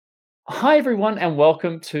Hi, everyone, and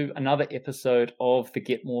welcome to another episode of the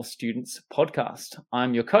Get More Students podcast.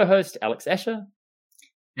 I'm your co host, Alex Asher.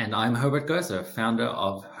 And I'm Herbert Gerzer, founder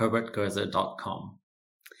of herbertgerzer.com.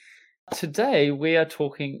 Today, we are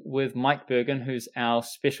talking with Mike Bergen, who's our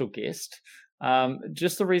special guest.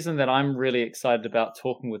 Just the reason that I'm really excited about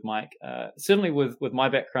talking with Mike, certainly with my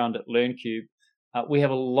background at LearnCube, we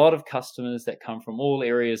have a lot of customers that come from all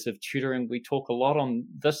areas of tutoring. We talk a lot on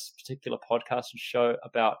this particular podcast and show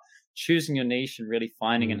about choosing your niche and really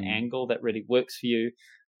finding an angle that really works for you.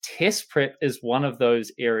 Test prep is one of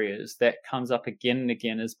those areas that comes up again and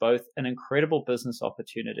again as both an incredible business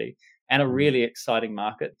opportunity and a really exciting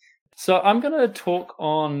market. So I'm going to talk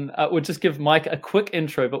on, we'll just give Mike a quick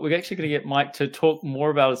intro, but we're actually going to get Mike to talk more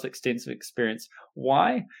about his extensive experience.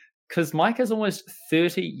 Why? Because Mike has almost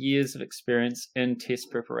 30 years of experience in test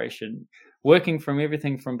preparation, working from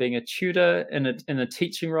everything from being a tutor in a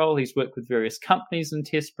teaching role. He's worked with various companies in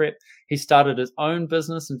test prep. He started his own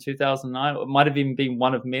business in 2009. It might have even been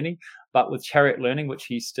one of many, but with Chariot Learning, which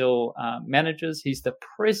he still manages. He's the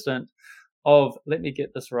president of, let me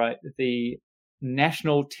get this right, the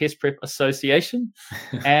National Test Prep Association.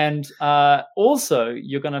 And also,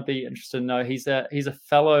 you're going to be interested to know he's a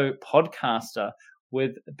fellow podcaster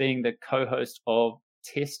with being the co-host of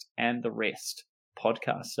Test and the Rest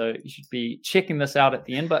podcast. So you should be checking this out at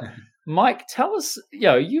the end. But Mike, tell us,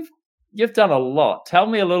 you've done a lot. Tell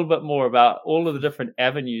me a little bit more about all of the different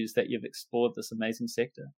avenues that you've explored this amazing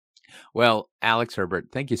sector. Well, Alex, Herbert,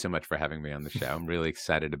 thank you so much for having me on the show. I'm really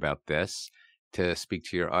excited about this, to speak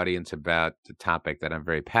to your audience about the topic that I'm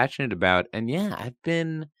very passionate about. And yeah, I've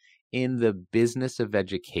been in the business of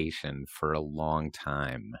education for a long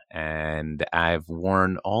time, and I've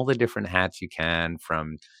worn all the different hats you can,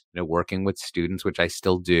 from working with students, which I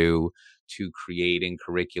still do, to creating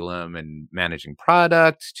curriculum and managing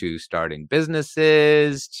products, to starting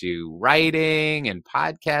businesses, to writing and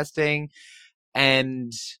podcasting.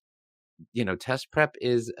 And test prep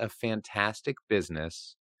is a fantastic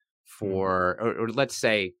business for, or let's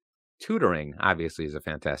say tutoring obviously is a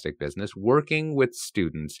fantastic business. Working with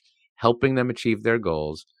students, helping them achieve their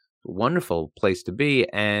goals, a wonderful place to be.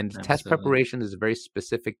 And Absolutely. Test preparation is a very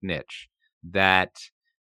specific niche that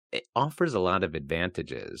it offers a lot of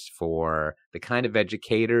advantages for the kind of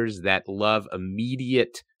educators that love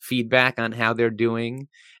immediate feedback on how they're doing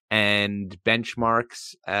and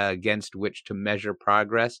benchmarks against which to measure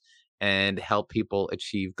progress and help people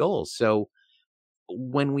achieve goals. So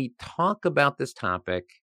when we talk about this topic,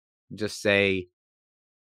 just say,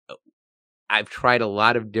 I've tried a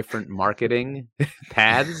lot of different marketing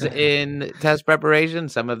paths in test preparation.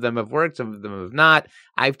 Some of them have worked, some of them have not.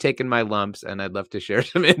 I've taken my lumps, and I'd love to share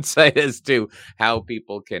some insight as to how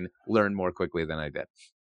people can learn more quickly than I did.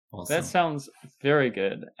 Awesome. That sounds very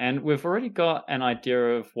good. And we've already got an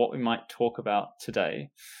idea of what we might talk about today.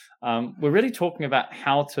 We're really talking about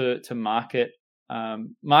how to market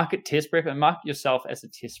test prep and market yourself as a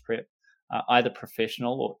test prep, either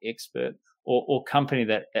professional or expert or company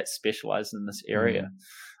that specializes in this area.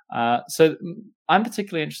 So I'm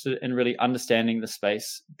particularly interested in really understanding the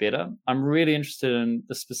space better. I'm really interested in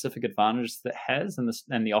the specific advantages that it has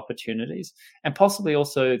and the opportunities, and possibly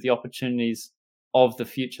also the opportunities of the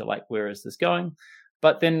future, like where is this going?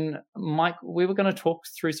 But then, Mike, we were going to talk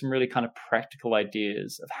through some really kind of practical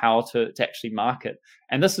ideas of how to actually market.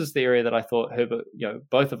 And this is the area that I thought, Herbert,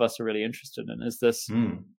 both of us are really interested in, is this,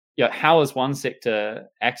 how is one sector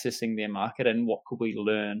accessing their market, and what could we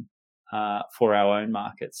learn for our own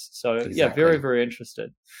markets? So, Exactly. very, very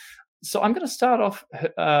interested. So I'm going to start off,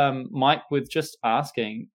 Mike, with just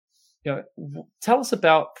asking, tell us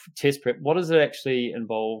about test prep. What does it actually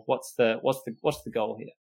involve? What's the goal here?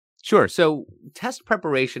 Sure. So test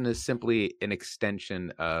preparation is simply an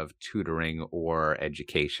extension of tutoring or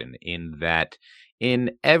education, in that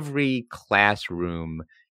in every classroom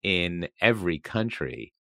in every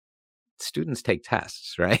country, students take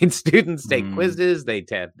tests, right? Students take quizzes, they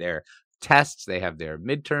have their tests, they have their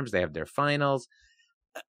midterms, they have their finals.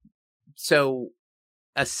 So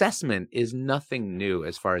assessment is nothing new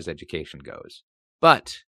as far as education goes,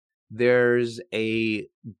 but there's a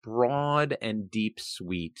broad and deep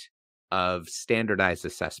suite of standardized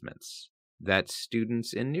assessments that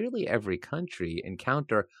students in nearly every country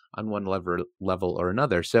encounter on one level or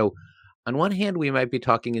another. So on one hand, we might be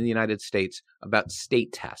talking in the United States about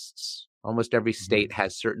state tests. Almost every state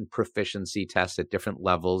has certain proficiency tests at different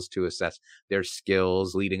levels to assess their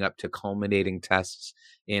skills, leading up to culminating tests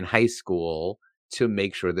in high school to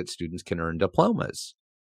make sure that students can earn diplomas.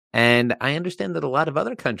 And I understand that a lot of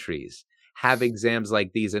other countries have exams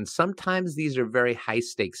like these, and sometimes these are very high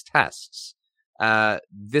stakes tests.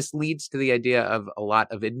 This leads to the idea of a lot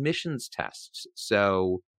of admissions tests.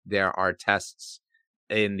 So there are tests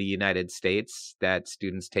in the United States that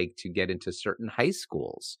students take to get into certain high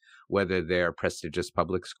schools, whether they're prestigious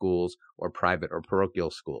public schools or private or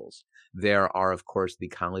parochial schools. There are, of course, the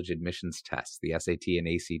college admissions tests, the SAT and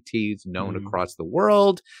ACTs, known across the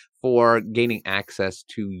world for gaining access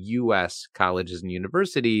to U.S. colleges and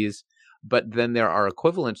universities. But then there are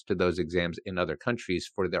equivalents to those exams in other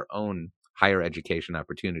countries for their own higher education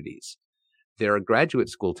opportunities. There are graduate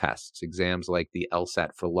school tests, exams like the LSAT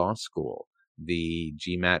for law school, the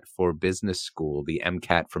GMAT for business school, the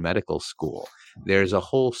MCAT for medical school. There's a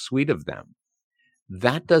whole suite of them.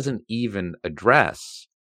 That doesn't even address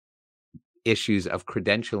issues of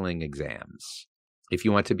credentialing exams. If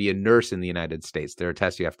you want to be a nurse in the United States, there are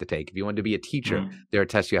tests you have to take. If you want to be a teacher, there are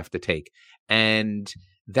tests you have to take. And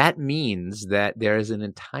that means that there is an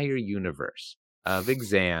entire universe of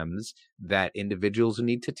exams that individuals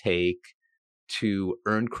need to take to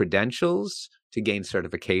earn credentials, to gain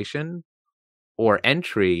certification, or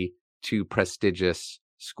entry to prestigious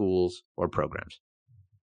schools or programs.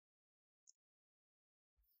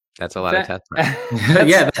 That's a lot of tests.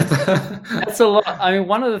 That's a lot. I mean,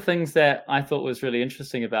 one of the things that I thought was really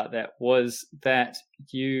interesting about that was that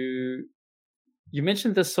you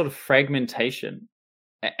mentioned this sort of fragmentation.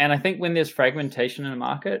 And I think when there's fragmentation in a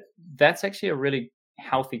market, that's actually a really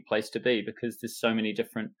healthy place to be, because there's so many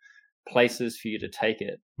different places for you to take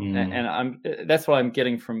it. And that's what I'm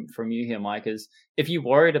getting from you here, Mike, is if you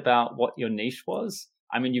worried about what your niche was,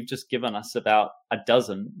 I mean, you've just given us about a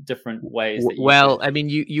dozen different ways that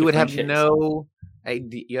you would have no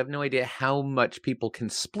idea how much people can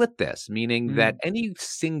split this, meaning that any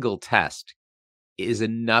single test is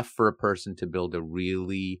enough for a person to build a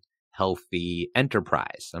really healthy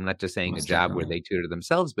enterprise. I'm not just saying a job where they tutor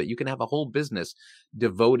themselves, but you can have a whole business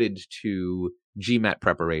devoted to GMAT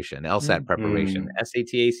preparation, LSAT preparation,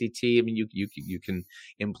 SAT, ACT. I mean, you can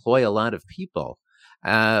employ a lot of people.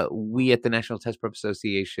 We at the National Test Prep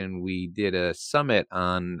Association, we did a summit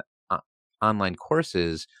on online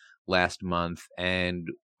courses last month, and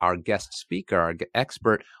our guest speaker, our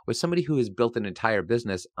expert, was somebody who has built an entire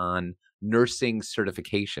business on nursing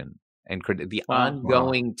certification and the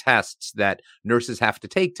ongoing tests that nurses have to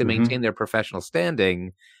take to maintain their professional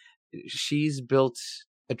standing. She's built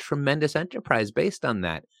a tremendous enterprise based on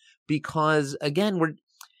that, because again,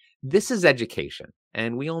 this is education,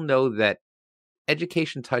 and we all know that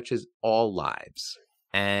education touches all lives,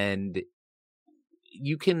 and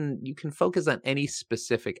you can focus on any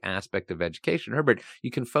specific aspect of education. Herbert, you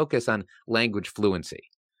can focus on language fluency,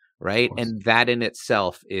 right? And that in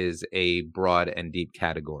itself is a broad and deep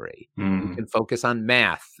category. You can focus on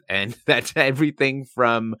math, and that's everything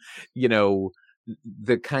from,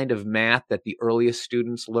 the kind of math that the earliest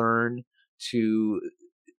students learn to,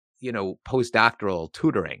 postdoctoral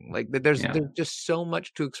tutoring. Like there's just so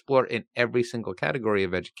much to explore in every single category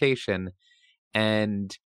of education.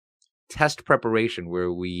 And test preparation,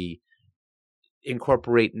 where we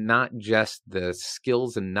incorporate not just the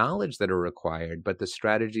skills and knowledge that are required, but the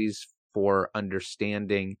strategies for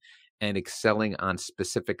understanding and excelling on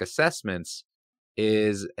specific assessments,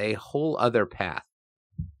 is a whole other path.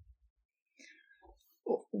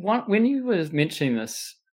 When you were mentioning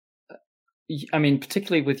this, I mean,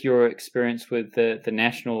 particularly with your experience with the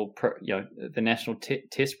National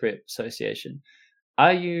Test Prep Association,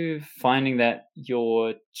 are you finding that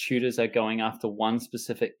your tutors are going after one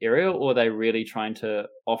specific area, or are they really trying to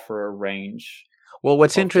offer a range? Well,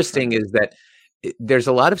 what's interesting is that there's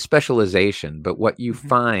a lot of specialization, but what you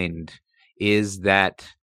find is that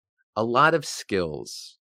a lot of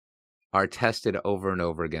skills are tested over and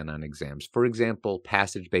over again on exams. For example,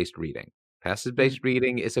 passage-based reading. Passage-based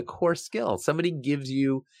reading is a core skill. Somebody gives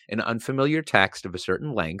you an unfamiliar text of a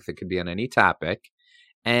certain length, it could be on any topic,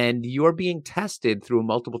 and you're being tested through a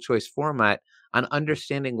multiple choice format on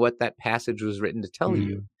understanding what that passage was written to tell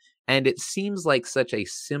you. And it seems like such a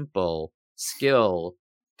simple skill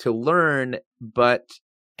to learn, but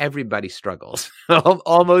everybody struggles.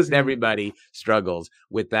 Almost everybody struggles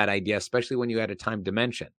with that idea, especially when you add a time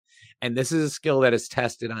dimension. And this is a skill that is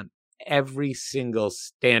tested on every single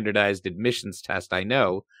standardized admissions test I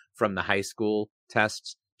know, from the high school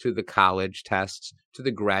tests to the college tests to the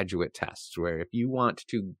graduate tests, where if you want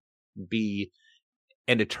to be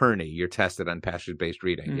an attorney, you're tested on passage-based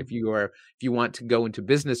reading. If you want to go into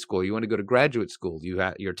business school, you want to go to graduate school,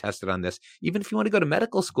 you're tested on this. Even if you want to go to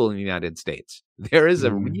medical school in the United States, there is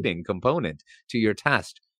a reading component to your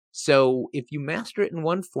test. So if you master it in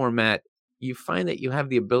one format, you find that you have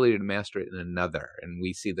the ability to master it in another. And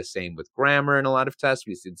we see the same with grammar in a lot of tests.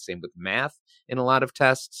 We see the same with math in a lot of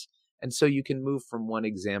tests. And so you can move from one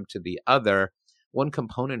exam to the other. One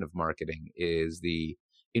component of marketing is the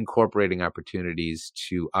incorporating opportunities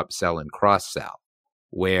to upsell and cross-sell,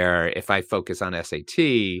 where if I focus on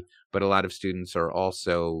SAT, but a lot of students are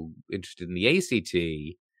also interested in the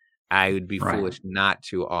ACT, I would be foolish not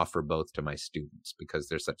to offer both to my students because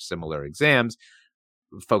they're such similar exams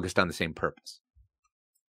focused on the same purpose.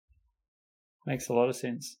 Makes a lot of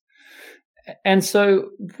sense. And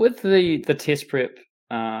so with the test prep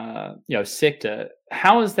sector,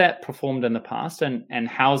 how has that performed in the past, and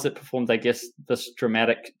how has it performed, I guess, this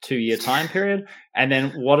dramatic 2-year time period? And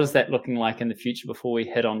then what is that looking like in the future before we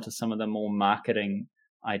hit on to some of the more marketing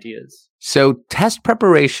ideas? So test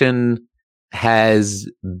preparation has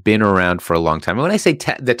been around for a long time. And when I say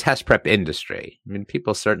the test prep industry, I mean,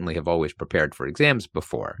 people certainly have always prepared for exams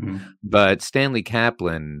before, but Stanley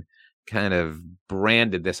Kaplan kind of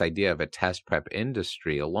branded this idea of a test prep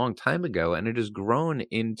industry a long time ago, and it has grown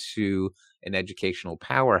into an educational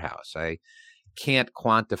powerhouse. I can't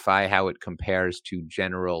quantify how it compares to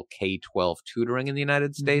general K-12 tutoring in the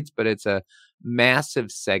United States, but it's a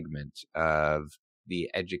massive segment of the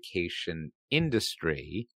education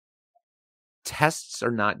industry. Tests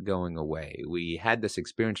are not going away. We had this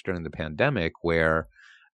experience during the pandemic where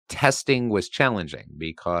testing was challenging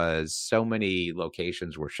because so many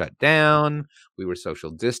locations were shut down, we were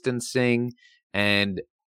social distancing, and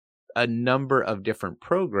a number of different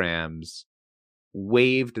programs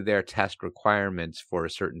waived their test requirements for a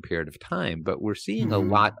certain period of time. But we're seeing a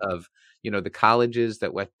lot of, the colleges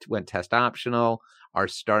that went test optional are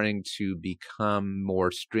starting to become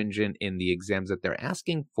more stringent in the exams that they're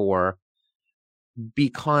asking for,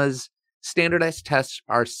 because standardized tests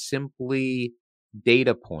are simply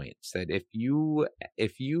data points that if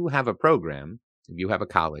you have a program, if you have a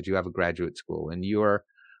college, you have a graduate school, and your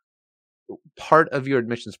part of your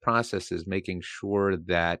admissions process is making sure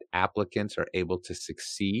that applicants are able to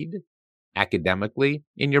succeed academically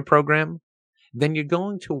in your program, then you're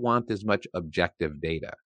going to want as much objective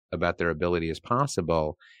data about their ability as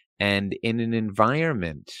possible. And in an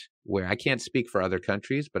environment where I can't speak for other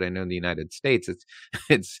countries, but I know in the United States,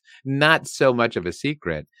 it's not so much of a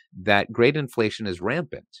secret that grade inflation is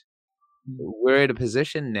rampant. We're at a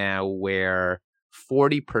position now where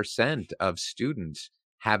 40% of students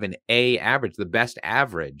have an A average, the best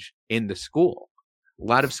average in the school. A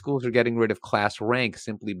lot of schools are getting rid of class rank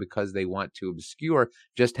simply because they want to obscure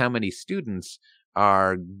just how many students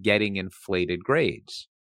are getting inflated grades.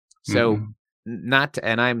 So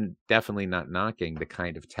and I'm definitely not knocking the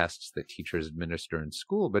kind of tests that teachers administer in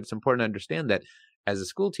school, but it's important to understand that as a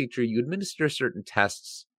school teacher, you administer certain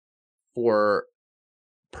tests for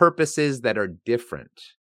purposes that are different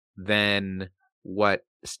than what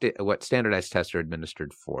standardized tests are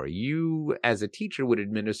administered for. You, as a teacher, would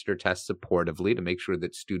administer tests supportively to make sure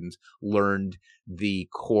that students learned the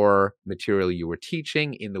core material you were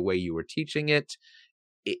teaching in the way you were teaching it.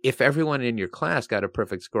 If everyone in your class got a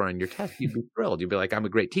perfect score on your test, you'd be thrilled. You'd be like, I'm a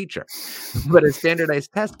great teacher. But a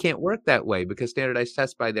standardized test can't work that way, because standardized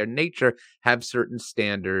tests by their nature have certain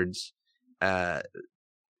standards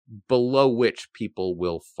below which people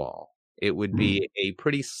will fall. It would be a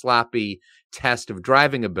pretty sloppy test of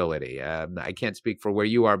driving ability. I can't speak for where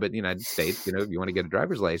you are, but in the United States, if you want to get a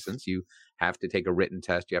driver's license, you have to take a written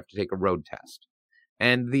test. You have to take a road test.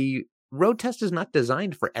 And the road test is not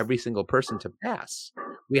designed for every single person to pass.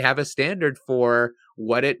 We have a standard for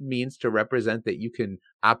what it means to represent that you can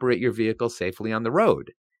operate your vehicle safely on the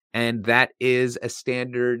road. And that is a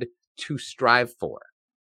standard to strive for.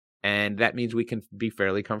 And that means we can be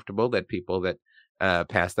fairly comfortable that people that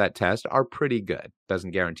pass that test are pretty good.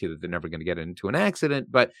 Doesn't guarantee that they're never going to get into an accident,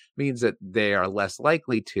 but means that they are less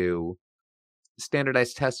likely to.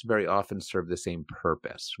 Standardized tests very often serve the same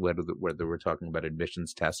purpose, whether we're talking about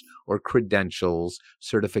admissions tests or credentials,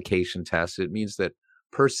 certification tests. It means that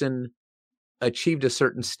person achieved a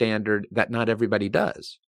certain standard that not everybody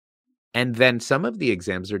does. And then some of the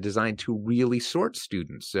exams are designed to really sort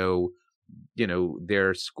students. So,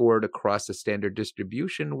 they're scored across a standard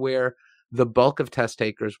distribution where the bulk of test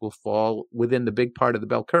takers will fall within the big part of the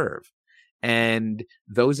bell curve. And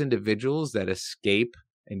those individuals that escape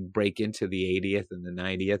and break into the 80th and the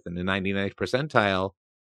 90th and the 99th percentile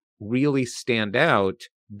really stand out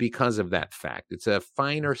because of that fact. It's a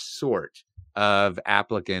finer sort of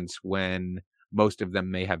applicants when most of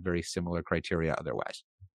them may have very similar criteria otherwise.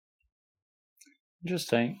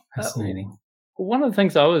 Interesting. Fascinating. One of the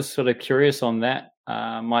things I was sort of curious on that,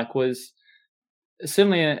 Mike, was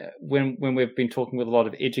certainly when we've been talking with a lot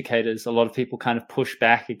of educators, a lot of people kind of push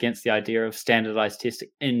back against the idea of standardized testing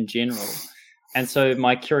in general. And so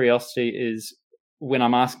my curiosity is, when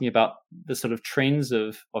I'm asking about the sort of trends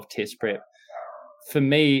of test prep, for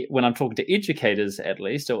me, when I'm talking to educators, at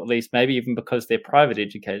least, or at least maybe even because they're private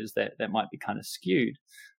educators, that might be kind of skewed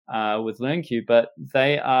with LearnQ, but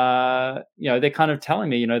they are, they're kind of telling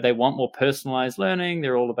me, they want more personalized learning.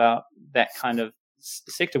 They're all about that kind of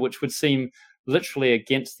sector, which would seem literally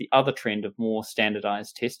against the other trend of more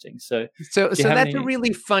standardized testing. So that's a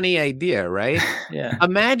really funny idea, right? Yeah.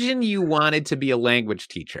 Imagine you wanted to be a language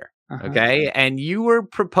teacher, okay? And you were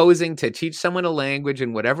proposing to teach someone a language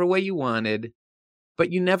in whatever way you wanted,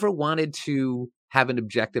 but you never wanted to have an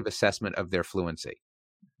objective assessment of their fluency.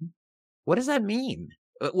 What does that mean?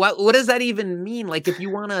 What does that even mean? Like, if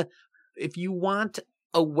you want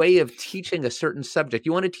a way of teaching a certain subject,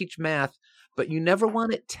 you want to teach math, but you never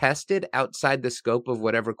want it tested outside the scope of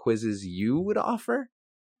whatever quizzes you would offer.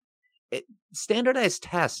 Standardized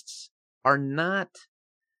tests are not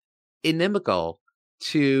inimical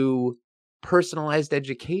to personalized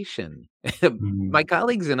education. My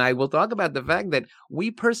colleagues and I will talk about the fact that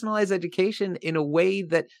we personalize education in a way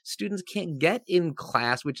that students can't get in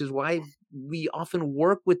class, which is why we often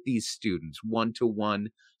work with these students one-to-one,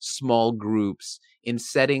 small groups, in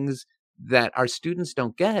settings that our students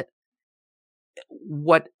don't get.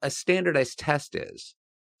 What a standardized test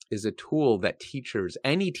is a tool that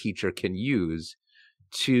any teacher can use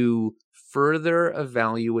to further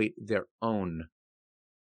evaluate their own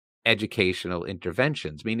educational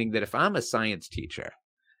interventions. Meaning that if I'm a science teacher,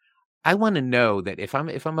 I want to know that if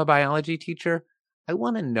I'm a biology teacher, I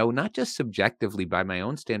want to know not just subjectively by my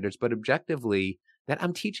own standards, but objectively that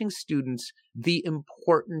I'm teaching students the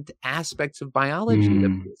important aspects of biology,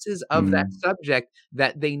 the pieces of that subject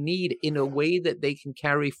that they need in a way that they can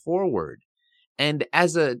carry forward. And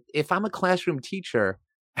if I'm a classroom teacher,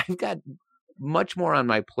 I've got much more on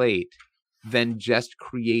my plate than just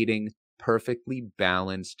creating perfectly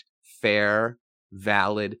balanced, fair,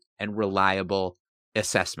 valid, and reliable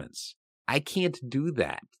assessments. I can't do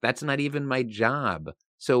that. That's not even my job.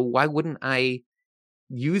 So why wouldn't I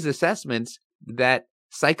use assessments that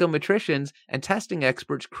psychometricians and testing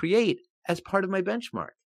experts create as part of my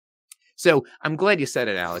benchmark? So I'm glad you said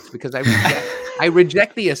it, Alex, because I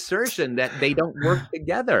reject the assertion that they don't work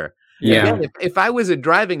together. Yeah. Again, if I was a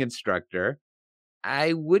driving instructor,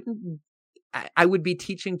 I would be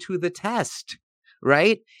teaching to the test,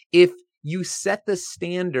 right? If you set the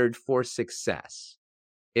standard for success,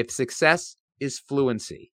 if success is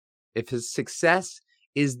fluency, if his success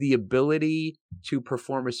is the ability to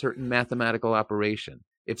perform a certain mathematical operation,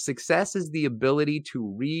 if success is the ability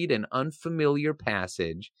to read an unfamiliar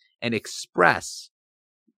passage and express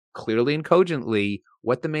clearly and cogently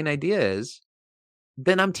what the main idea is,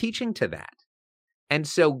 then I'm teaching to that. And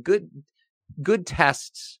so good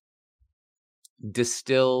tests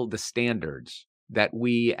distill the standards that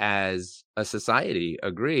we as a society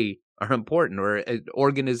agree are important, or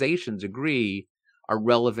organizations agree are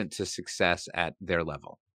relevant to success at their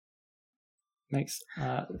level.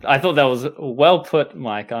 I thought that was well put,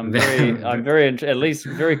 Mike. I'm very, at least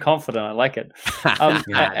very confident. I like it.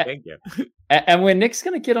 Thank you. And we're next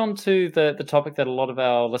going to get on to the topic that a lot of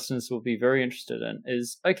our listeners will be very interested in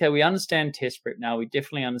is, okay, we understand test prep now. We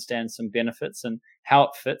definitely understand some benefits and how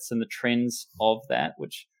it fits and the trends of that,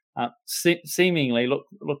 which seemingly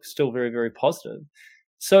look still very, very positive.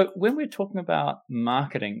 So when we're talking about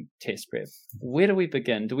marketing test prep, where do we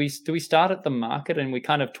begin? Do we start at the market? And we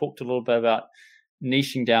kind of talked a little bit about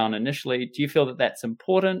niching down initially. Do you feel that that's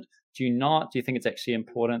important? Do you not? Do you think it's actually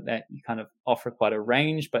important that you kind of offer quite a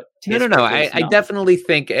range? But no. I definitely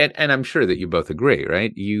think, and I'm sure that you both agree,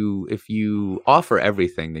 right? If you offer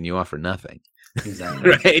everything, then you offer nothing.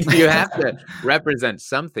 Exactly. Right? You have to represent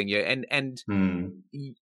something.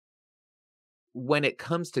 When it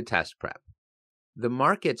comes to test prep, the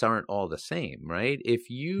markets aren't all the same, right? If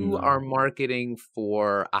you are marketing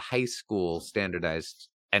for a high school standardized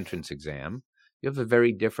entrance exam, you have a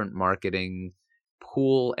very different marketing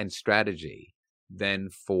pool and strategy than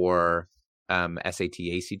for SAT,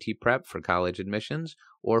 ACT prep for college admissions,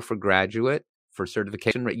 or for graduate, for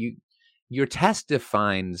certification. Right? Your test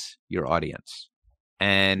defines your audience,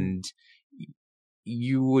 and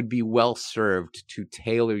you would be well served to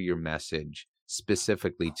tailor your message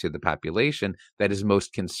specifically to the population that is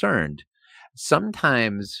most concerned.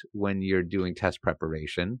 Sometimes when you're doing test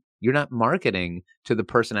preparation, you're not marketing to the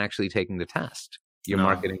person actually taking the test. You're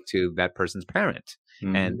marketing to that person's parent.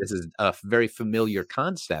 And this is a very familiar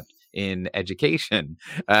concept in education.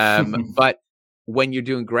 But when you're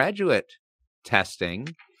doing graduate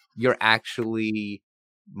testing, you're actually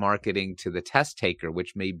marketing to the test taker,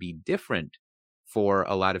 which may be different for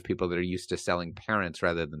a lot of people that are used to selling parents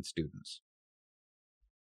rather than students.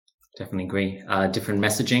 Definitely agree. Different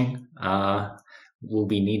messaging will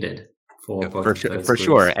be needed for both For of sure, those for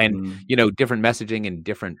sure. groups. And, different messaging in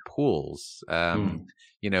different pools.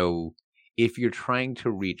 If you're trying to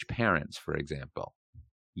reach parents, for example,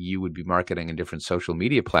 you would be marketing in different social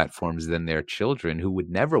media platforms than their children who would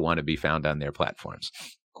never want to be found on their platforms.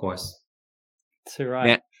 Of course. That's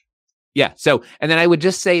right. Yeah. So, and then I would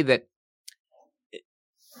just say that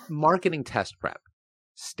marketing test prep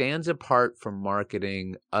stands apart from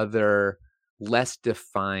marketing other less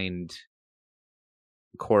defined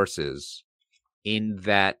courses in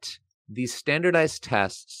that these standardized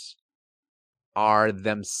tests are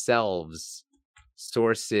themselves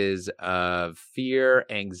sources of fear,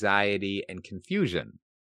 anxiety, and confusion.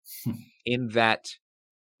 In that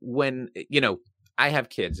when, I have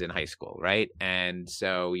kids in high school, right? And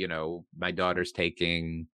so, my daughter's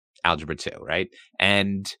taking Algebra 2, right?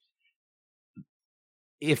 And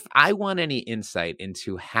if I want any insight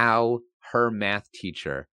into how her math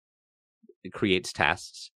teacher creates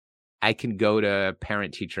tests, I can go to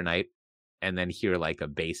parent-teacher night and then hear like a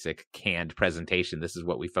basic canned presentation. This is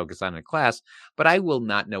what we focus on in class, but I will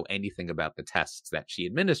not know anything about the tests that she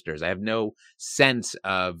administers. I have no sense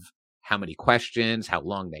of how many questions, how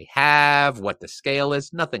long they have, what the scale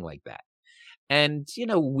is, nothing like that. And,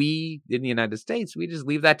 we in the United States, we just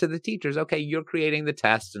leave that to the teachers. Okay, you're creating the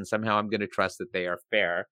tests and somehow I'm going to trust that they are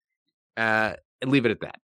fair and leave it at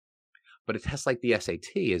that. But a test like the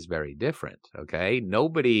SAT is very different, okay?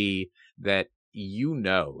 Nobody that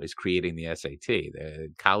is creating the SAT. The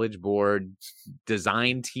College Board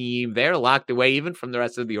design team, they're locked away even from the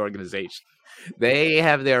rest of the organization. They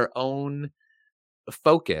have their own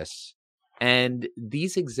focus. And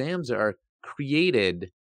these exams are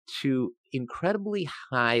created to incredibly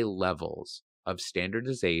high levels of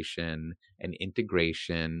standardization and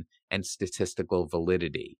integration and statistical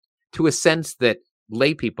validity, to a sense that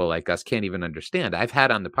lay people like us can't even understand. I've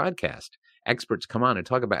had on the podcast experts come on and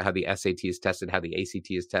talk about how the SAT is tested, how the ACT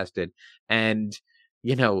is tested. And,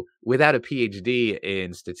 without a PhD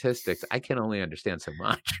in statistics, I can only understand so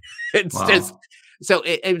much. It's just, so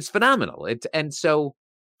it's phenomenal. And so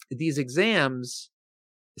these exams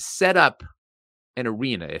set up an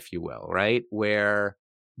arena, if you will, right? Where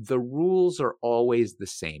the rules are always the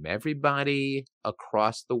same. Everybody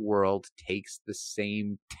across the world takes the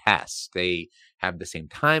same test. They have the same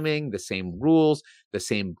timing, the same rules, the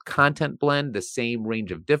same content blend, the same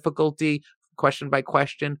range of difficulty, question by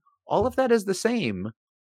question. All of that is the same,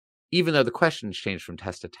 even though the questions change from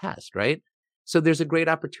test to test, right? So there's a great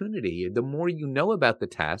opportunity. The more you know about the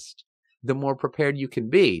test, the more prepared you can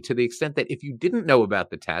be, to the extent that if you didn't know about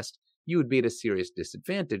the test, you would be at a serious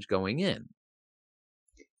disadvantage going in.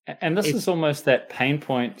 And this is almost that pain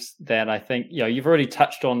point that I think, you've already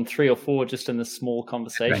touched on 3 or 4 just in this small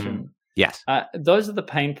conversation. Yes. Those are the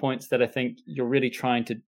pain points that I think you're really trying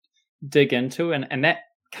to dig into. And that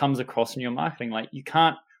comes across in your marketing. Like, you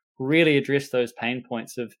can't really address those pain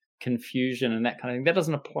points of confusion and that kind of thing. That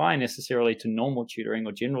doesn't apply necessarily to normal tutoring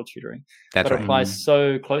or general tutoring. That's but right. applies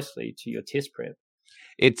so closely to your test prep.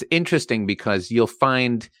 It's interesting because you'll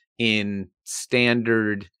find in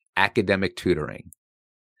standard academic tutoring,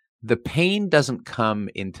 the pain doesn't come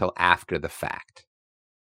until after the fact.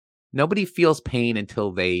 Nobody feels pain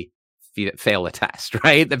until they fail a test,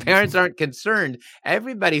 right? The parents aren't concerned.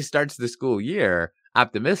 Everybody starts the school year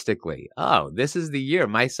optimistically. Oh, this is the year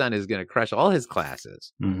my son is going to crush all his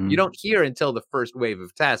classes. Mm-hmm. You don't hear until the first wave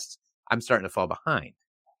of tests, I'm starting to fall behind.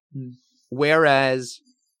 Whereas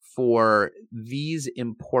for these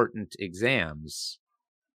important exams,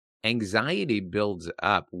 anxiety builds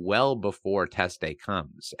up well before test day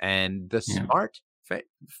comes, and the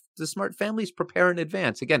smart families prepare in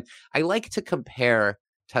advance. Again, I like to compare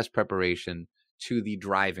test preparation to the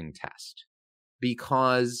driving test,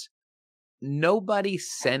 because nobody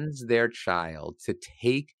sends their child to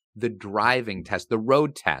take the driving test, the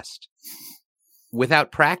road test,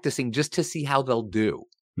 without practicing just to see how they'll do.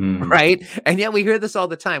 Right? And yet we hear this all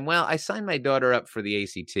the time. Well, I signed my daughter up for the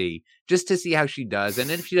ACT just to see how she does. And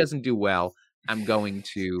if she doesn't do well, I'm going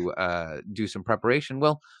to do some preparation.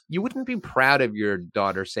 Well, you wouldn't be proud of your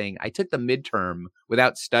daughter saying, I took the midterm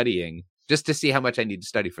without studying just to see how much I need to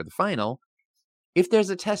study for the final. If there's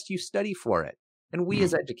a test, you study for it. And we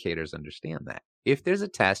as educators understand that. If there's a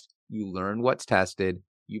test, you learn what's tested,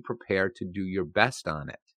 you prepare to do your best on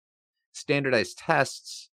it. Standardized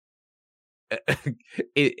tests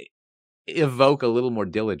evoke a little more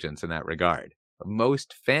diligence in that regard.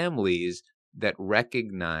 Most families that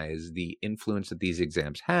recognize the influence that these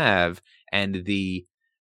exams have and the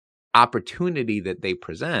opportunity that they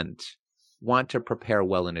present want to prepare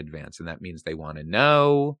well in advance. And that means they want to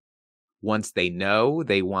know Once they know,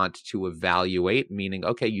 they want to evaluate, meaning,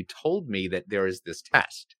 okay, you told me that there is this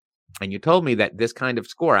test, and you told me that this kind of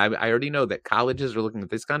score, I already know that colleges are looking at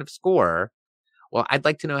this kind of score. Well, I'd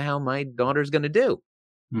like to know how my daughter's going to do.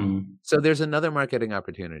 So there's another marketing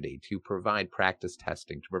opportunity to provide practice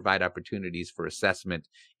testing, to provide opportunities for assessment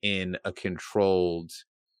in a controlled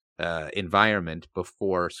environment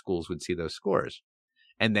before schools would see those scores.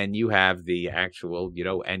 And then you have the actual,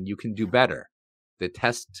 and you can do better. The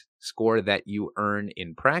test score that you earn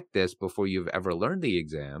in practice before you've ever learned the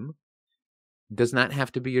exam does not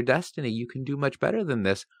have to be your destiny. You can do much better than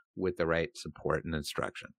this with the right support and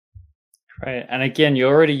instruction. Right. And again,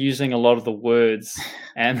 you're already using a lot of the words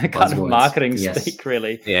and the kind of marketing speak,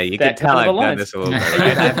 really. Yeah, you can tell I've done this a little bit,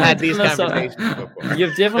 right? I've had these conversations before.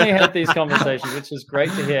 You've definitely had these conversations, which is great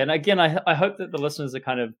to hear. And again, I hope that the listeners are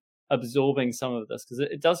kind of absorbing some of this, because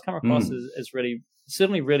it does come across as really,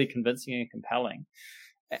 certainly really convincing and compelling.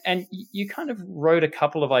 And you kind of wrote a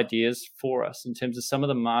couple of ideas for us in terms of some of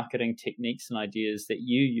the marketing techniques and ideas that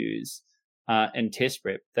you use in test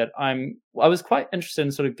prep that I was quite interested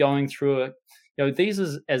in sort of going through these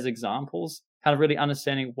as examples, kind of really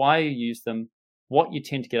understanding why you use them, what you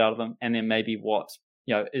tend to get out of them, and then maybe what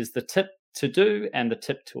is the tip to do and the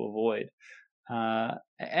tip to avoid.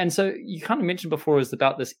 And so you kind of mentioned before is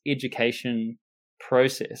about this education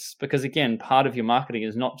process, because again, part of your marketing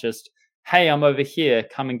is not just, hey, I'm over here,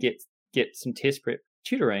 come and get some test prep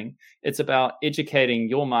tutoring. It's about educating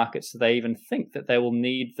your market so they even think that they will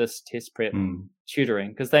need this test prep tutoring,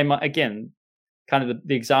 because they might, again, kind of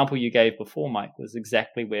the example you gave before, Mike, was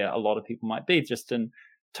exactly where a lot of people might be, just in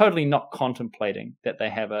totally not contemplating that they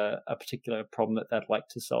have a particular problem that they'd like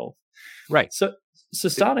to solve. Right. So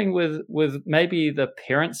starting with maybe the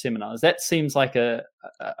parent seminars, that seems like a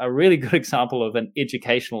really good example of an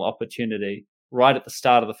educational opportunity right at the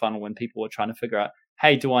start of the funnel when people are trying to figure out,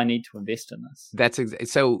 hey, do I need to invest in this?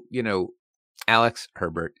 So, Alex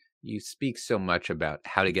Herbert, you speak so much about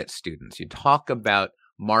how to get students. You talk about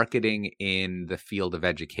marketing in the field of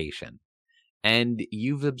education. And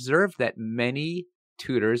you've observed that many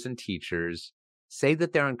tutors and teachers say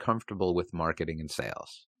that they're uncomfortable with marketing and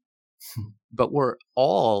sales. But we're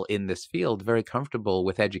all in this field very comfortable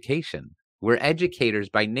with education. We're educators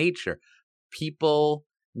by nature. People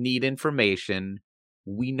need information.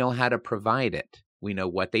 We know how to provide it. We know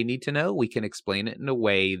what they need to know. We can explain it in a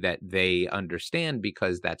way that they understand,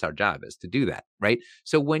 because that's our job, is to do that, right?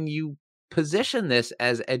 So when you position this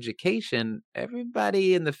as education,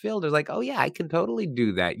 everybody in the field is like, oh yeah, I can totally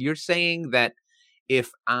do that. You're saying that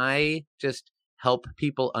if I just help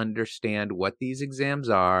people understand what these exams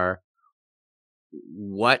are,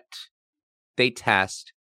 what they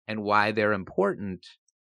test, and why they're important,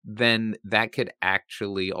 then that could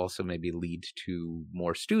actually also maybe lead to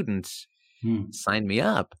more students. Sign me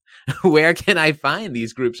up. Where can I find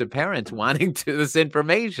these groups of parents wanting this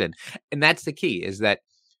information? And that's the key, is that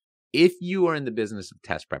if you are in the business of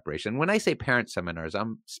test preparation, when I say parent seminars,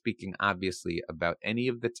 I'm speaking obviously about any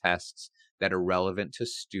of the tests that are relevant to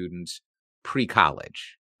students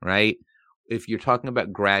pre-college, right? If you're talking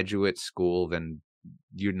about graduate school, then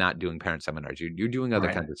you're not doing parent seminars. You're doing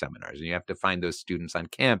other kinds of seminars, and you have to find those students on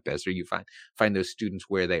campus, or you find those students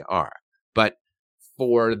where they are. But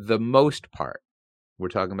for the most part, we're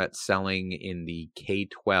talking about selling in the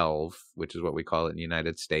K-12, which is what we call it in the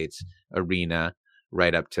United States, arena,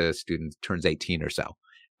 right up to student turns 18 or so.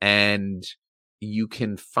 And you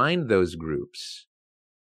can find those groups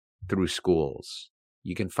through schools.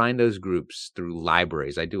 You can find those groups through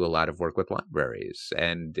libraries. I do a lot of work with libraries,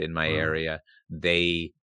 and in my area,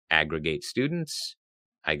 they aggregate students.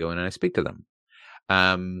 I go in and I speak to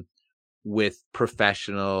them. With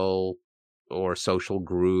professional or social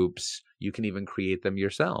groups, you can even create them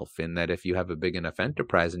yourself, in that if you have a big enough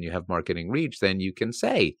enterprise and you have marketing reach, then you can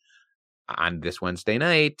say, on this Wednesday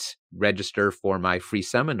night, register for my free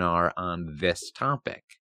seminar on this topic.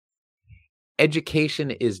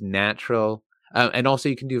 Education is natural. And also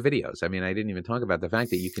you can do videos. I mean, I didn't even talk about the fact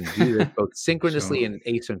that you can do this both synchronously and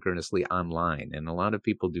asynchronously online. And a lot of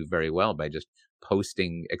people do very well by just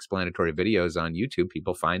posting explanatory videos on YouTube.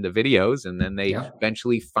 People find the videos, and then they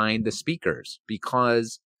eventually find the speakers,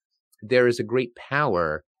 because there is a great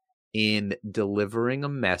power in delivering a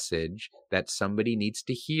message that somebody needs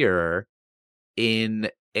to hear in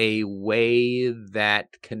a way that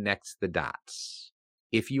connects the dots.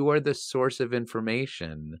 If you are the source of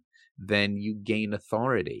information, then you gain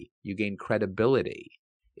authority, you gain credibility.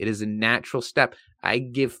 It is a natural step. I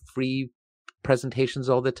give free presentations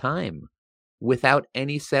all the time without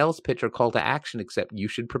any sales pitch or call to action, except you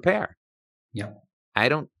should prepare. Yeah. I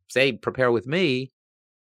don't say prepare with me.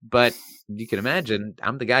 But you can imagine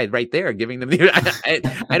I'm the guy right there giving them the.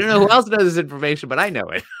 I don't know who else knows this information, but I know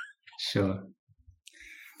it. Sure.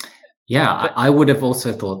 Yeah, I would have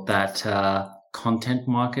also thought that content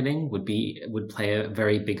marketing would play a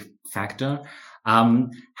very big factor.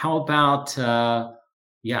 How about a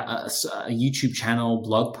YouTube channel,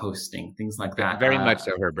 blog posting, things like that? Very much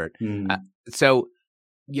so, Herbert. Hmm. So,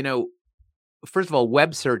 first of all,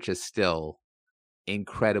 web search is still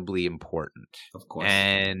incredibly important. Of course.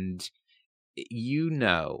 And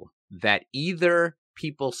that either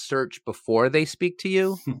people search before they speak to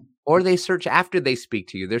you or they search after they speak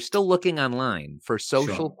to you. They're still looking online for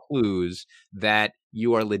social clues that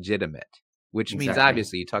you are legitimate, which means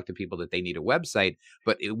obviously you talk to people that they need a website,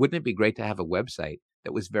 but wouldn't it be great to have a website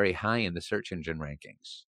that was very high in the search engine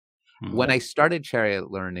rankings? Mm-hmm. When I started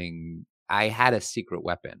Chariot Learning, I had a secret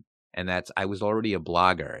weapon, and that's I was already a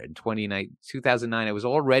blogger. In 2009, I was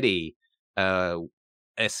already a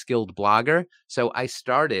skilled blogger. So I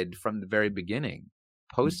started from the very beginning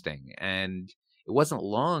posting, and it wasn't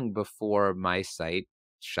long before my site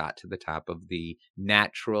shot to the top of the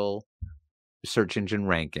natural search engine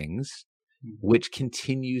rankings, which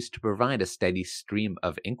continues to provide a steady stream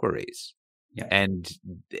of inquiries. Yeah. And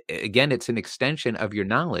again, it's an extension of your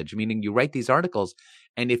knowledge, meaning you write these articles,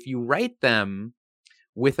 and if you write them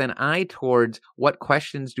with an eye towards what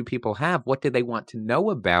questions do people have, what do they want to know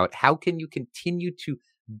about, how can you continue to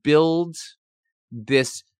build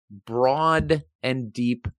this broad and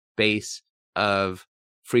deep base of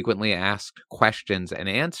frequently asked questions and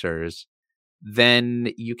answers,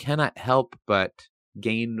 then you cannot help but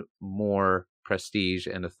gain more prestige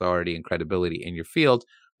and authority and credibility in your field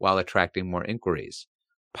while attracting more inquiries.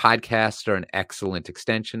 Podcasts are an excellent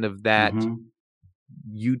extension of that. Mm-hmm.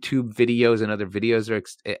 YouTube videos and other videos are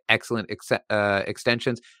excellent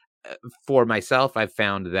extensions. For myself, I've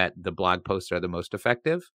found that the blog posts are the most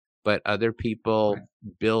effective, but other people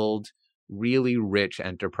build really rich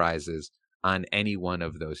enterprises on any one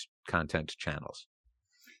of those content channels.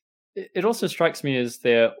 It also strikes me as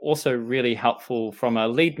they're also really helpful from a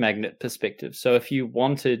lead magnet perspective. So if you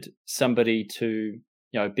wanted somebody to,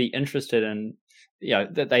 be interested in,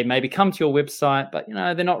 that they maybe come to your website, but,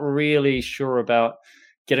 they're not really sure about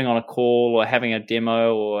getting on a call or having a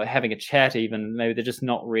demo or having a chat even, maybe they're just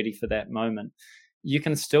not ready for that moment. You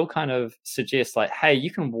can still kind of suggest like, hey,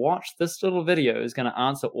 you can watch this little video. It's going to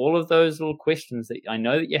answer all of those little questions that I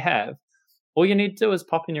know that you have. All you need to do is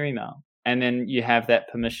pop in your email. And then you have that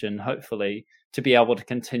permission, hopefully, to be able to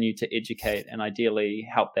continue to educate and ideally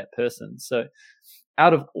help that person. So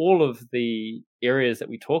out of all of the areas that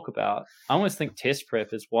we talk about, I almost think test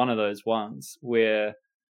prep is one of those ones where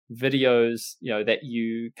videos, that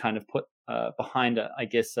you kind of put behind,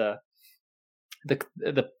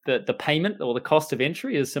 the payment or the cost of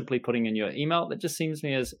entry is simply putting in your email. That just seems to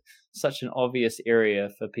me as such an obvious area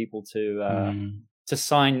for people to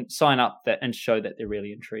sign up that and show that they're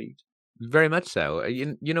really intrigued. Very much so.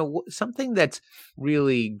 Something that's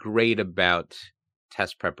really great about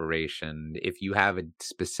test preparation, if you have a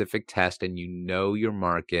specific test and you know your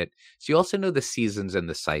market, so you also know the seasons and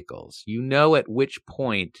the cycles. You know at which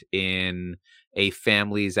point in a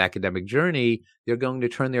family's academic journey they're going to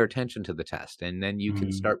turn their attention to the test, and then you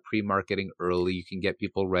can start pre-marketing early. You can get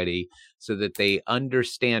people ready so that they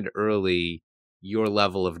understand early your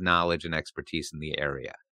level of knowledge and expertise in the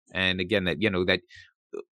area. And again, that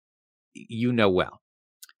well.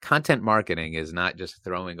 Content marketing is not just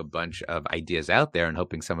throwing a bunch of ideas out there and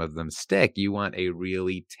hoping some of them stick. You want a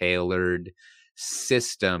really tailored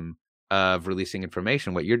system of releasing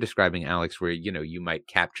information. What you're describing, Alex, where, you might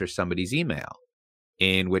capture somebody's email,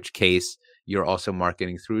 in which case you're also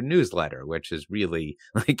marketing through a newsletter, which is really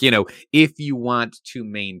like, if you want to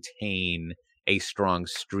maintain a strong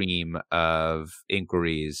stream of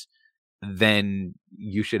inquiries, then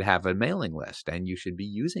you should have a mailing list and you should be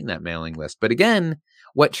using that mailing list. But again,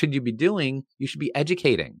 what should you be doing? You should be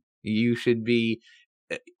educating. You should be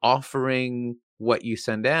offering what you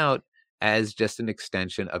send out as just an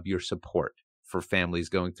extension of your support for families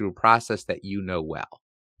going through a process that you know well.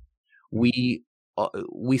 We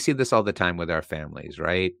see this all the time with our families,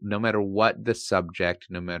 right? No matter what the subject,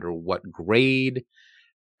 no matter what grade,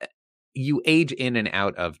 you age in and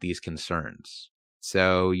out of these concerns.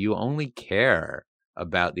 So you only care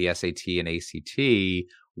about the SAT and ACT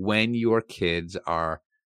when your kids are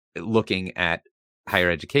looking at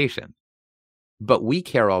higher education. But we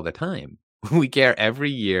care all the time. We care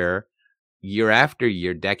every year, year after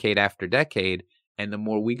year, decade after decade. And the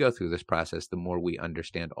more we go through this process, the more we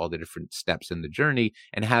understand all the different steps in the journey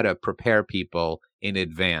and how to prepare people in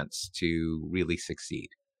advance to really succeed.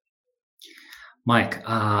 Mike,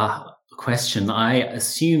 question. I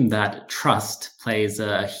assume that trust plays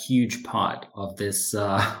a huge part of this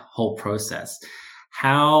whole process.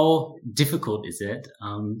 How difficult is it?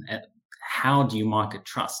 How do you market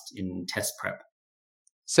trust in test prep?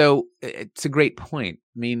 So it's a great point.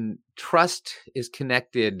 I mean, trust is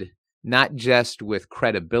connected not just with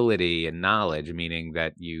credibility and knowledge, meaning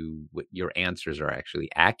that your answers are actually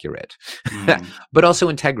accurate, but also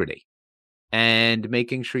integrity and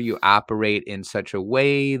making sure you operate in such a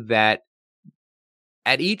way that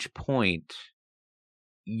at each point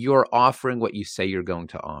you're offering what you say you're going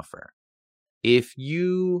to offer. If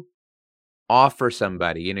you offer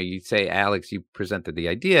somebody, you say, Alex, you presented the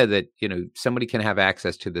idea that, somebody can have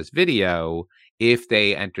access to this video if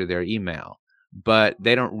they enter their email, but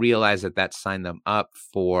they don't realize that that's signed them up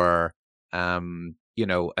for,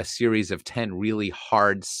 a series of 10 really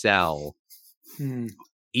hard sell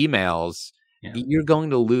emails. Yeah. You're going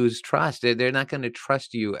to lose trust. They're not going to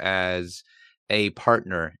trust you as a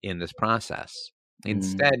partner in this process.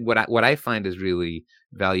 Instead, what I find is really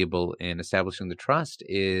valuable in establishing the trust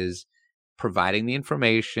is providing the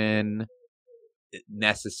information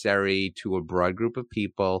necessary to a broad group of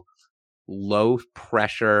people, low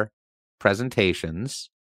pressure presentations,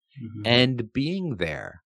 and being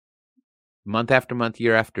there month after month,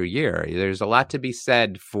 year after year. There's a lot to be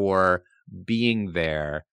said for being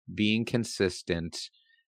there, being consistent.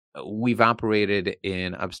 We've operated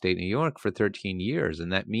in upstate New York for 13 years,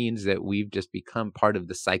 and that means that we've just become part of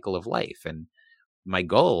the cycle of life. And my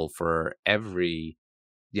goal for every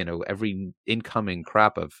incoming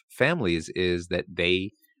crop of families is that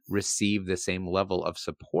they receive the same level of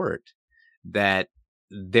support that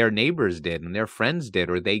their neighbors did and their friends did,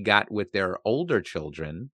 or they got with their older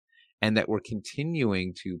children, and that we're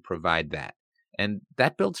continuing to provide that. And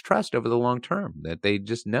that builds trust over the long term, that they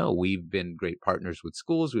just know we've been great partners with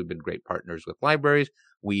schools. We've been great partners with libraries.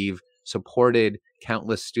 We've supported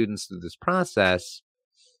countless students through this process.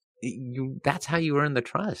 That's how you earn the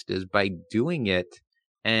trust, is by doing it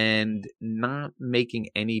and not making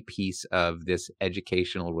any piece of this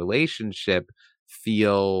educational relationship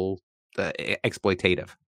feel exploitative.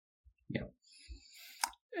 Yeah.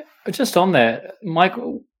 Just on that,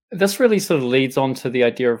 Michael, this really sort of leads on to the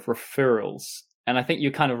idea of referrals. And I think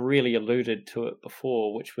you kind of really alluded to it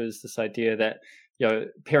before, which was this idea that,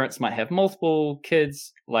 parents might have multiple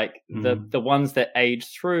kids, like the ones that age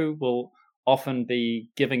through will often be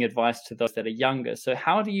giving advice to those that are younger. So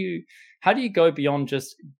how do you go beyond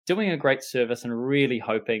just doing a great service and really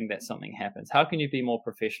hoping that something happens? How can you be more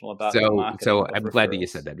professional about your marketing? So I'm glad that you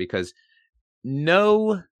said that, because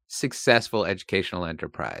no successful educational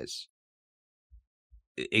enterprise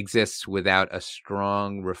exists without a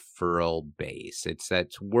strong referral base.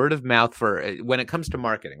 That's word of mouth for when it comes to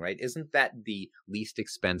marketing, right? Isn't that the least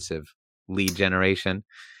expensive lead generation?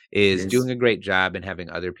 Is doing a great job and having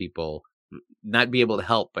other people not be able to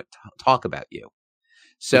help but talk about you.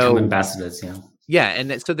 So become ambassadors,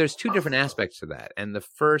 and so there's two different aspects to that. And the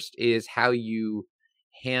first is how you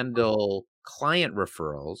handle client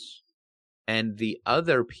referrals, and the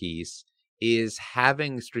other piece is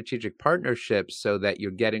having strategic partnerships so that you're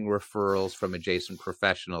getting referrals from adjacent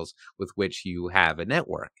professionals with which you have a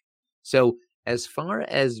network. So as far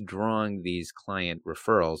as drawing these client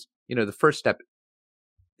referrals, the first step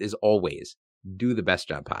is always do the best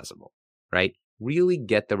job possible, right? Really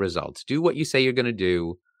get the results. Do what you say you're going to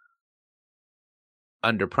do.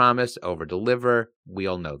 Under promise, over deliver. We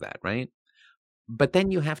all know that, right? But then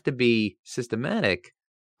you have to be systematic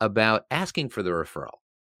about asking for the referral,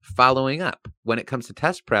 following up. When it comes to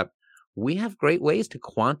test prep, we have great ways to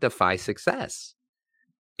quantify success.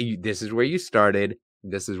 This is where you started.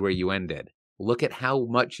 This is where you ended. Look at how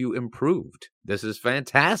much you improved. This is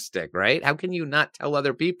fantastic, right? How can you not tell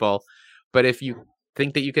other people? But if you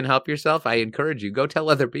think that you can help yourself, I encourage you, go tell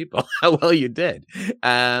other people how well you did.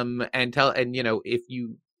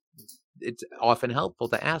 It's often helpful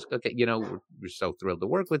to ask, okay, we're so thrilled to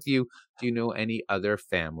work with you. Do you know any other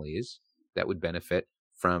families that would benefit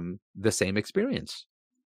from the same experience?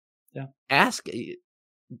 Yeah. Ask.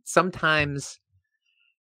 Sometimes,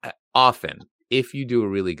 often, if you do a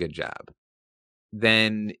really good job,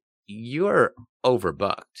 then you're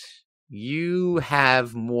overbooked. You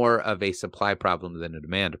have more of a supply problem than a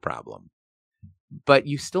demand problem. But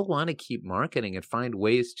you still want to keep marketing and find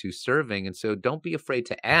ways to serving. And so don't be afraid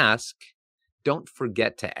to ask. Don't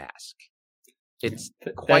forget to ask. It's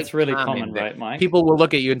That's really common, right, Mike? People will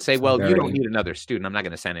look at you and say, well, you don't need another student. I'm not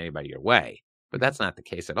going to send anybody your way. But that's not the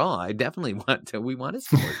case at all. I definitely we want to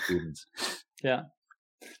see more students. Yeah.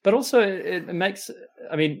 But also it makes,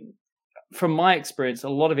 from my experience, a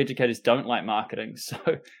lot of educators don't like marketing. So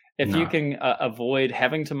if you can avoid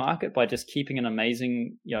having to market by just keeping an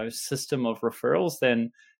amazing, system of referrals,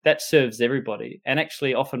 then that serves everybody. And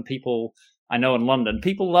actually, often people, I know in London,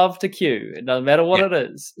 people love to queue, no matter what it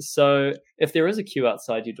is. So if there is a queue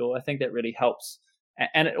outside your door, I think that really helps.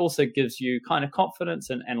 And it also gives you kind of confidence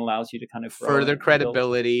and allows you to kind of grow further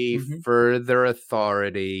credibility, further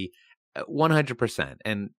authority, 100%.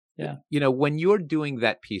 And, when you're doing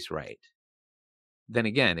that piece right, then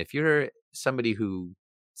again, if you're somebody who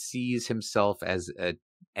sees himself as an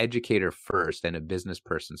educator first and a business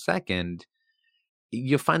person second,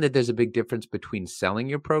 you'll find that there's a big difference between selling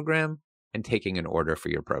your program and taking an order for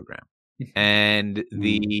your program. And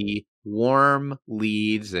the warm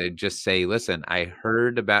leads that just say, listen, I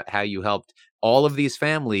heard about how you helped all of these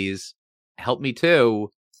families, help me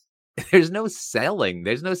too. There's no selling.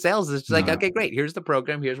 There's no sales. It's just like, okay, great. Here's the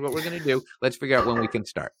program. Here's what we're going to do. Let's figure out when we can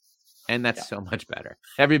start. And that's so much better.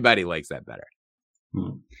 Everybody likes that better.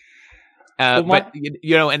 But,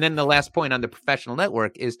 and then the last point on the professional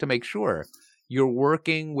network is to make sure you're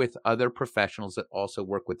working with other professionals that also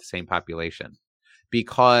work with the same population.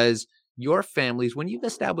 Because your families, when you've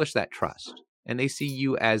established that trust and they see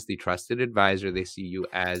you as the trusted advisor, they see you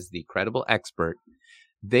as the credible expert,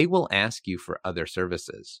 they will ask you for other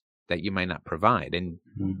services that you might not provide. And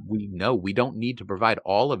we know we don't need to provide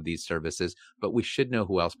all of these services, but we should know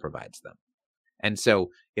who else provides them. And so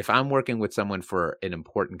if I'm working with someone for an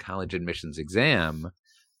important college admissions exam,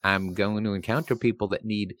 I'm going to encounter people that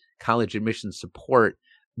need college admissions support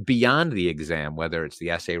beyond the exam, whether it's the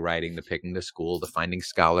essay writing, the picking the school, the finding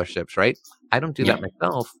scholarships, right? I don't do that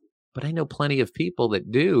myself, but I know plenty of people that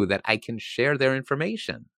do, that I can share their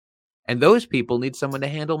information. And those people need someone to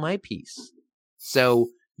handle my piece. So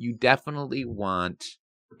you definitely want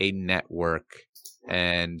a network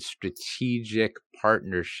and strategic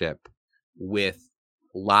partnership with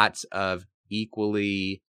lots of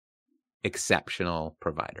equally exceptional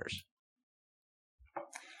providers.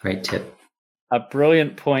 Great tip. A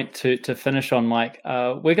brilliant point to finish on, Mike.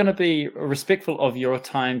 We're going to be respectful of your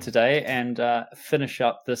time today and finish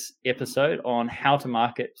up this episode on how to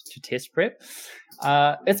market to test prep.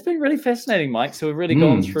 It's been really fascinating, Mike. So we've really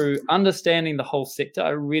gone through understanding the whole sector.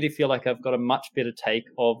 I really feel like I've got a much better take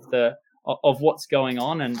of what's going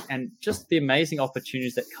on and just the amazing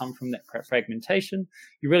opportunities that come from that fragmentation.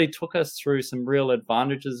 You really took us through some real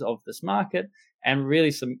advantages of this market and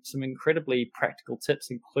really some incredibly practical tips,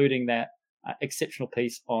 including that exceptional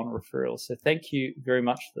piece on referrals. So thank you very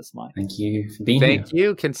much for this, Mike. Thank you for being here. Thank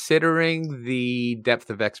you. Considering the depth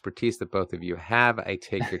of expertise that both of you have, I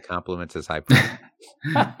take your compliments as high praise.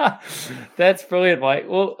 That's brilliant, Mike.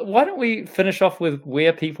 Well, why don't we finish off with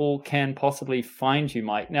where people can possibly find you,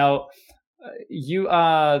 Mike? Now, you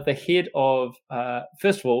are the head of,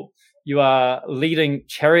 first of all, you are leading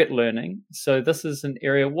Chariot Learning. So this is an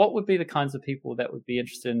area, what would be the kinds of people that would be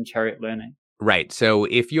interested in Chariot Learning? Right. So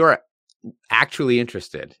if you're actually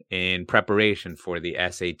interested in preparation for the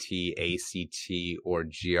SAT, ACT, or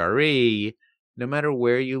GRE, no matter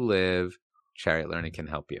where you live, Chariot Learning can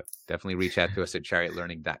help you. Definitely reach out to us at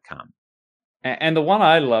chariotlearning.com. And the one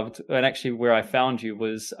I loved, and actually where I found you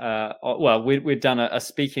was, we'd done a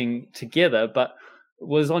speaking together, but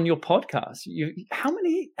was on your podcast. How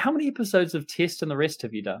many episodes of Test and the Rest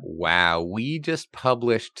have you done? Wow, we just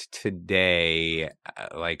published today,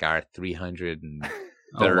 like our 300 and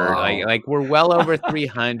third. Oh, wow. Like we're well over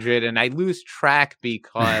 300, and I lose track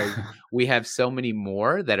because we have so many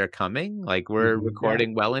more that are coming. Like we're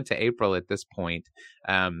recording well into April at this point,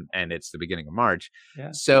 and it's the beginning of March. Yeah.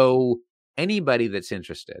 So anybody that's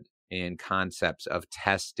interested in concepts of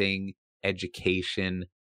testing, education,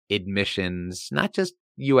 admissions, not just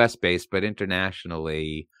US based, but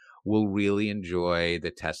internationally, will really enjoy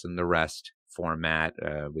the Test and the Rest format.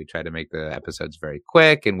 We try to make the episodes very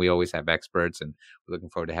quick, and we always have experts, and we're looking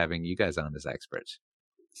forward to having you guys on as experts.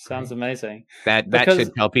 Sounds amazing. That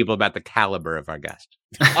should tell people about the caliber of our guest.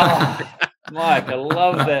 Oh, Mike, I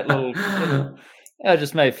love that little it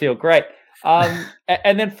just made it feel great.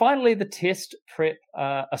 And then finally, the Test Prep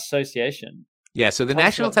Association. Yeah, so the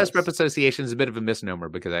National Test Prep Association is a bit of a misnomer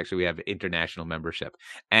because actually we have international membership.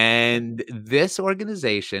 And this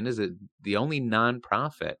organization is the only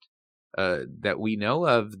nonprofit that we know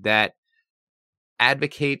of that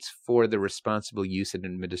advocates for the responsible use and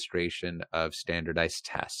administration of standardized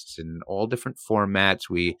tests in all different formats.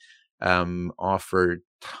 We offer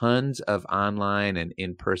tons of online and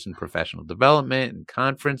in-person professional development and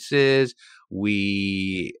conferences.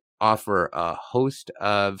 We offer a host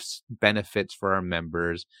of benefits for our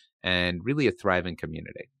members and really a thriving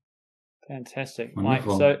community. Fantastic, Mike.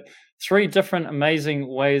 So 3 different amazing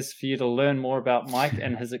ways for you to learn more about Mike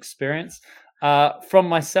and his experience. From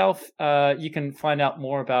myself, you can find out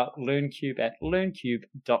more about LearnCube at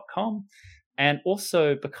learncube.com. And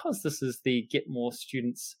also, because this is the Get More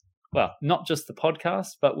Students, well, not just the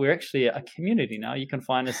podcast, but we're actually a community now. You can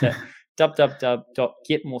find us at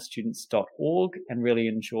www.getmorestudents.org and really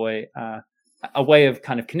enjoy a way of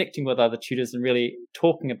kind of connecting with other tutors and really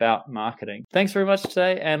talking about marketing. Thanks very much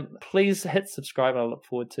today, and please hit subscribe. I look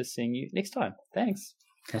forward to seeing you next time. Thanks.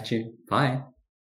 Catch you. Bye.